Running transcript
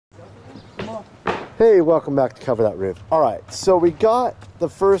Hey, welcome back to Cover That Roof. Alright, so we got the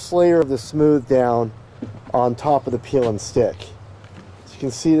first layer of the smooth down on top of the peel and stick. As you can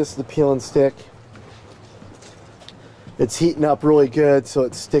see, this is the peel and stick. It's heating up really good, so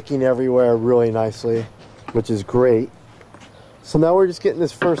it's sticking everywhere really nicely, which is great. So now we're just getting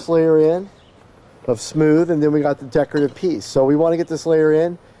this first layer in of smooth, and then we got the decorative piece. So we want to get this layer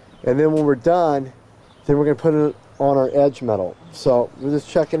in, and then when we're done, then we're going to put it on our edge metal. So we're just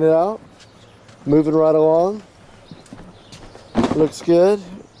checking it out. Moving right along. Looks good.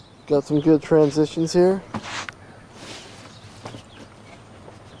 Got some good transitions here.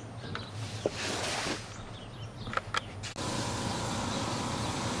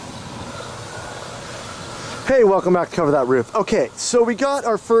 Hey, welcome back to Cover That Roof. Okay, so we got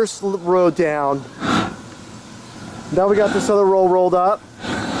our first row down. Now we got this other row rolled up. We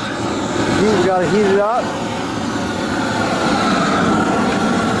gotta heat it up.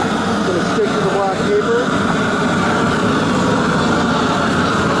 Gonna stick to the black paper.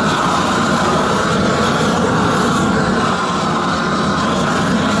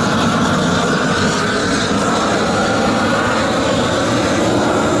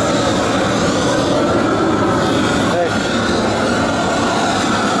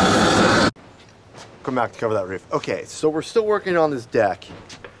 Come back to Cover That Roof. Okay, so we're still working on this deck.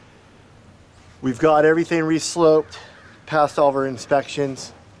 We've got everything re-sloped, passed all of our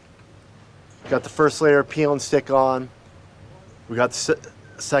inspections. Got the first layer of peel and stick on. We got the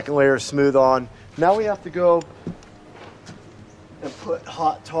second layer of smooth on. Now we have to go and put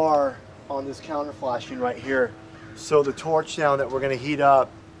hot tar on this counter flashing right here, so the torch down that we're going to heat up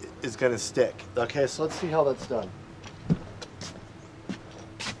is going to stick. Okay, so let's see how that's done.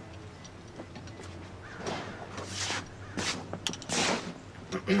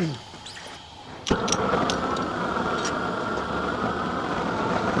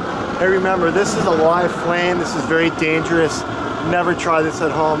 Hey, remember, this is a live flame. This is very dangerous. Never try this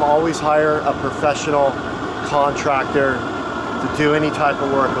at home. Always hire a professional contractor to do any type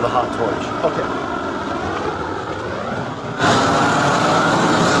of work with a hot torch. Okay.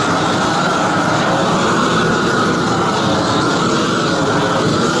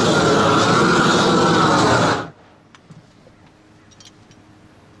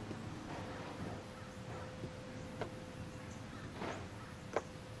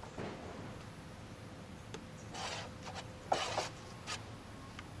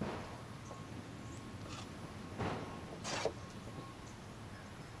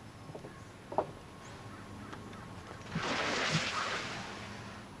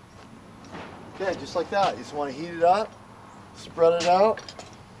 Okay, just like that. You just want to heat it up, spread it out.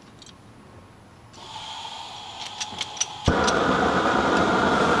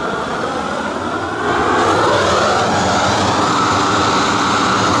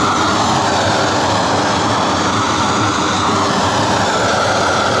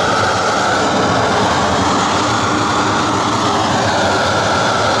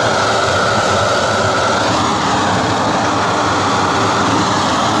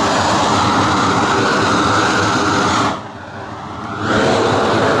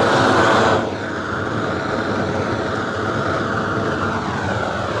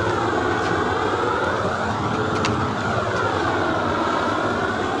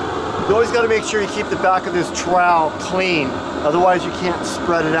 You always got to make sure you keep the back of this trowel clean, otherwise you can't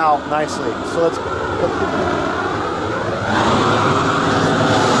spread it out nicely. So let's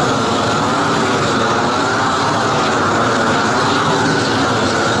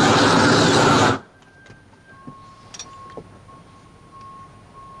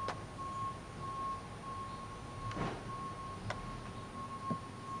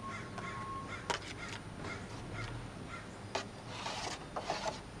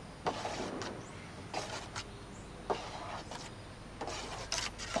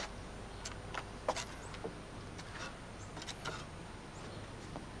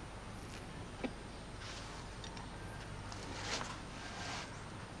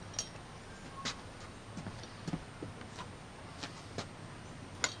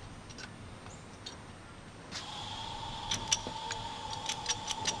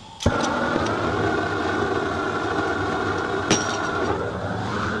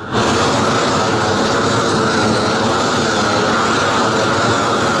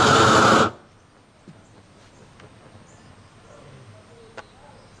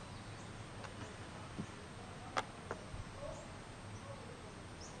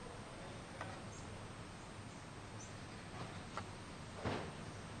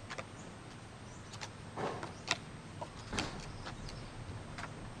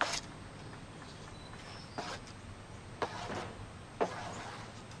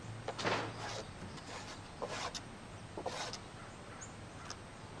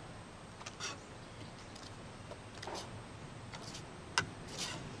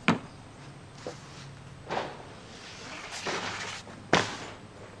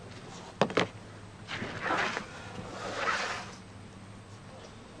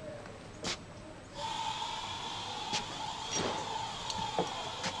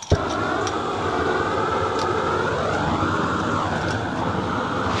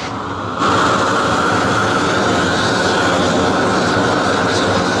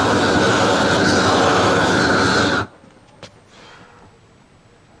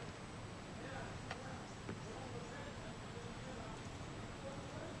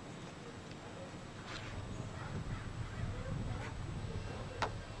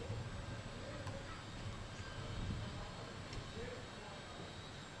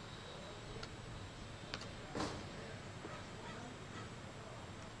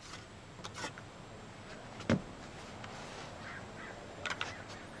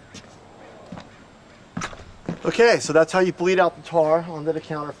Okay, so that's how you bleed out the tar onto the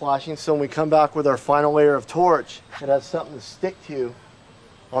counter flashing. So when we come back with our final layer of torch, it has something to stick to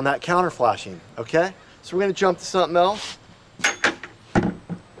on that counter flashing, okay? So we're gonna jump to something else,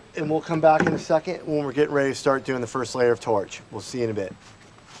 and we'll come back in a second when we're getting ready to start doing the first layer of torch. We'll see you in a bit.